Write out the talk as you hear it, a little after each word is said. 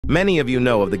Many of you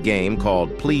know of the game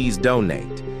called Please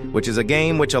Donate, which is a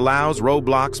game which allows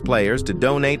Roblox players to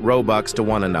donate Robux to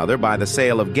one another by the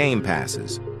sale of game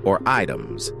passes, or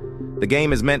items. The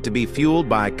game is meant to be fueled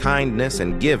by kindness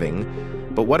and giving,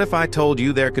 but what if I told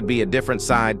you there could be a different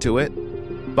side to it?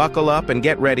 Buckle up and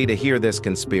get ready to hear this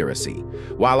conspiracy.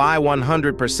 While I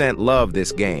 100% love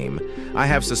this game, I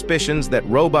have suspicions that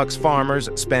Robux farmers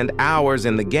spend hours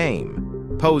in the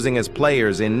game, posing as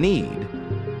players in need,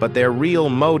 but their real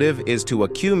motive is to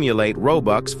accumulate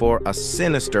Robux for a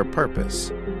sinister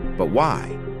purpose. But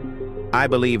why? I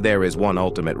believe there is one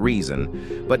ultimate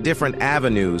reason, but different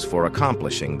avenues for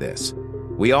accomplishing this.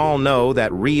 We all know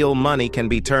that real money can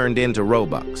be turned into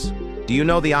Robux. Do you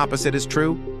know the opposite is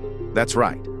true? That's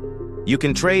right. You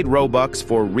can trade Robux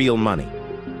for real money.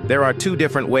 There are two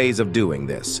different ways of doing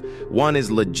this. One is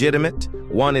legitimate,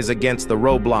 one is against the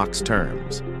Roblox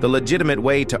terms. The legitimate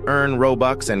way to earn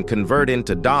Robux and convert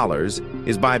into dollars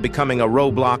is by becoming a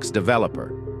Roblox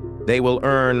developer. They will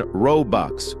earn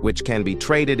Robux, which can be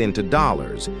traded into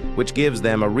dollars, which gives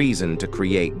them a reason to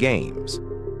create games.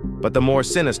 But the more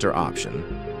sinister option,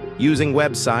 using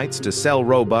websites to sell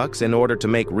Robux in order to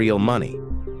make real money.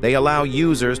 They allow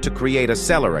users to create a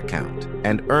seller account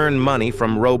and earn money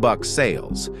from Robux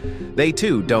sales. They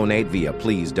too donate via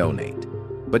Please Donate.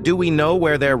 But do we know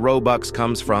where their Robux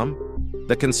comes from?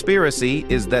 The conspiracy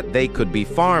is that they could be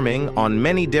farming on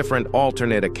many different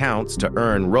alternate accounts to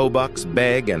earn Robux,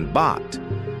 beg, and bot,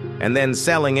 and then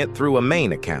selling it through a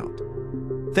main account.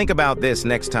 Think about this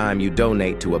next time you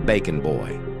donate to a bacon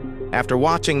boy. After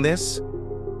watching this,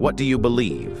 what do you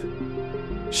believe?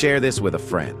 Share this with a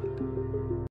friend.